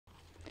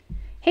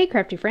Hey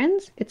crafty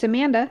friends, it's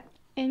Amanda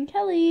And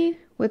Kelly.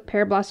 with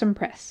Pear Blossom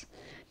Press.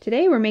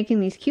 Today we're making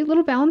these cute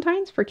little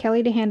valentines for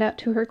Kelly to hand out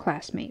to her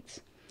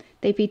classmates.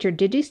 They feature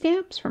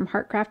Digi-stamps from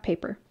Heartcraft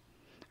paper.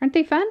 Aren't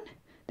they fun?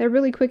 They're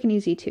really quick and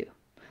easy too.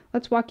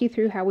 Let's walk you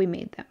through how we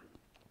made them.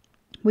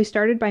 We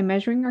started by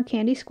measuring our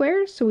candy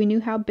squares so we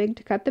knew how big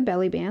to cut the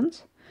belly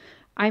bands.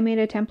 I made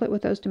a template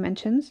with those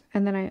dimensions,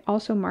 and then I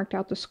also marked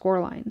out the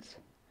score lines.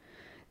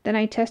 Then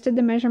I tested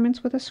the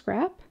measurements with a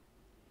scrap.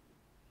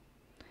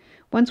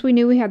 Once we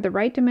knew we had the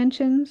right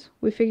dimensions,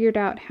 we figured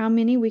out how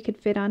many we could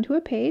fit onto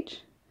a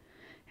page,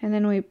 and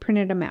then we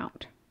printed them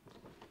out.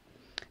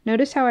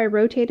 Notice how I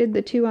rotated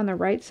the two on the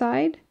right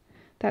side?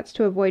 That's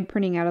to avoid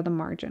printing out of the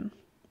margin.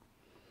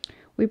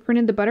 We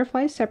printed the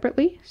butterflies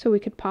separately so we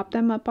could pop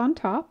them up on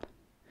top.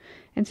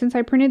 And since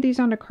I printed these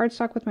onto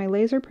cardstock with my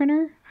laser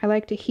printer, I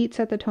like to heat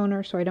set the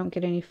toner so I don't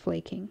get any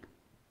flaking.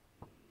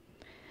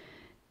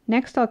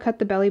 Next, I'll cut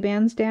the belly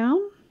bands down.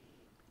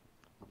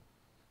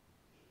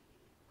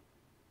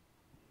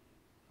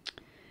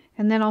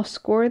 And then I'll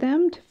score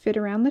them to fit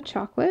around the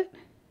chocolate.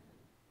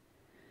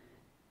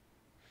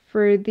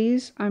 For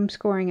these, I'm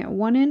scoring at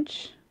 1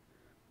 inch,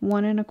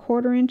 1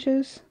 1/4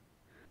 inches,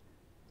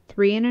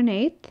 3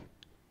 1/8,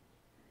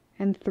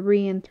 and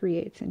 3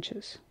 3/8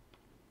 inches.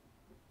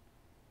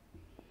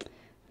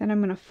 Then I'm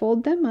going to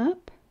fold them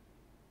up.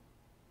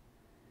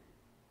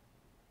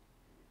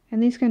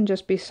 And these can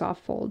just be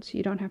soft folds.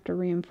 You don't have to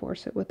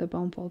reinforce it with a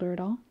bone folder at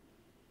all.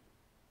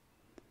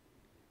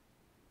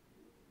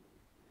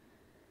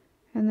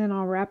 And then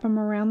I'll wrap them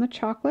around the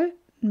chocolate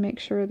and make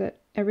sure that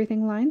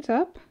everything lines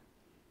up.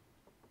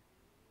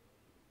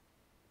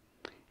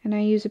 And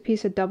I use a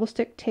piece of double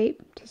stick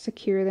tape to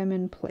secure them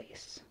in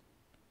place.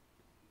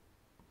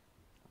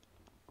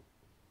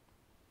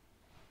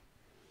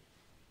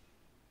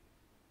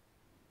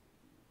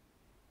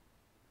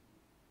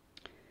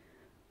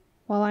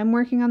 While I'm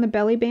working on the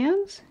belly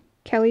bands,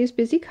 Kelly is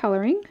busy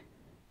coloring.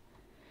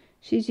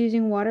 She's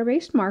using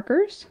water-based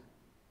markers.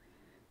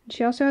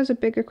 She also has a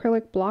big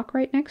acrylic block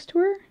right next to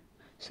her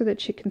so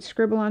that she can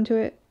scribble onto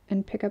it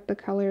and pick up the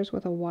colors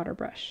with a water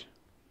brush.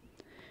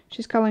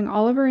 She's coloring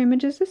all of her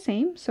images the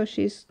same, so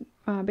she's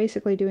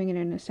basically doing it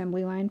in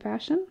assembly line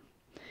fashion.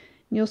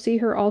 And you'll see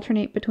her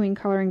alternate between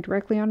coloring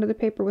directly onto the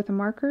paper with the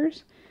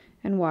markers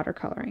and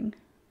watercoloring.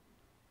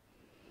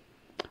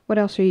 What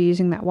else are you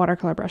using that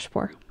watercolor brush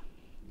for?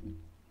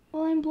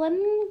 Well, I'm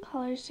blending the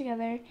colors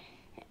together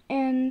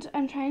and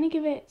I'm trying to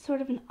give it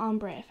sort of an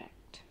ombre effect.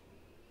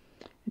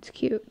 It's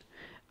cute.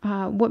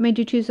 What made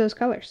you choose those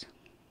colors?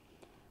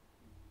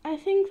 I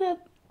think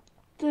that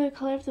the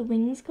color of the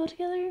wings go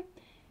together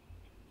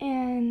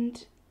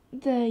and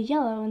the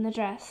yellow in the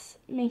dress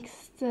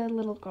makes the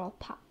little girl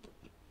pop.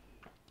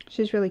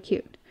 She's really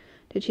cute.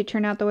 Did she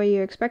turn out the way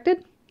you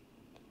expected?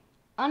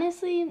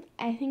 Honestly,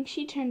 I think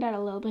she turned out a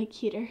little bit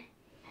cuter.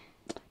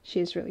 She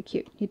is really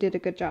cute. You did a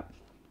good job.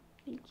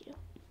 Thank you.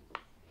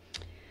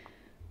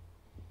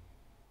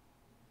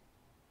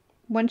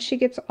 Once she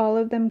gets all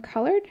of them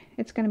colored,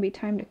 it's going to be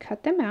time to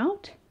cut them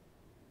out.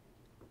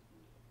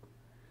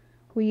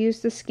 We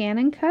used the scan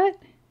and cut,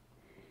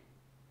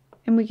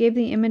 and we gave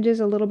the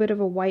images a little bit of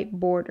a white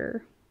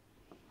border.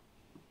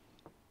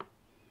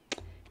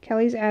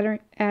 Kelly's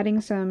adding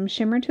some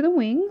shimmer to the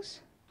wings.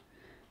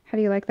 How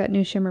do you like that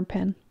new shimmer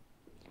pen?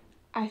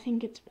 I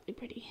think it's really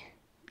pretty.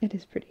 It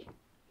is pretty.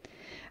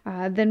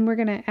 Then we're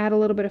going to add a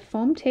little bit of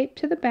foam tape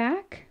to the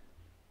back.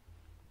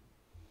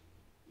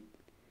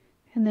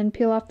 And then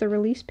peel off the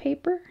release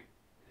paper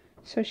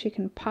so she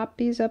can pop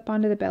these up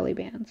onto the belly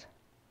bands.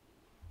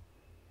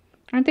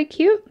 Aren't they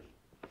cute?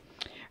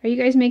 Are you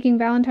guys making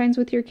Valentines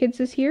with your kids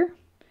this year?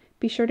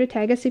 Be sure to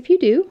tag us if you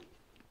do.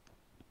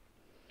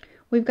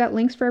 We've got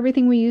links for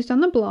everything we used on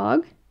the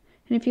blog.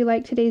 And if you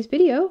like today's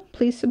video,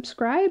 please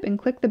subscribe and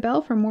click the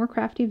bell for more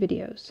crafty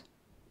videos.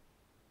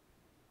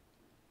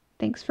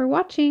 Thanks for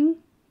watching.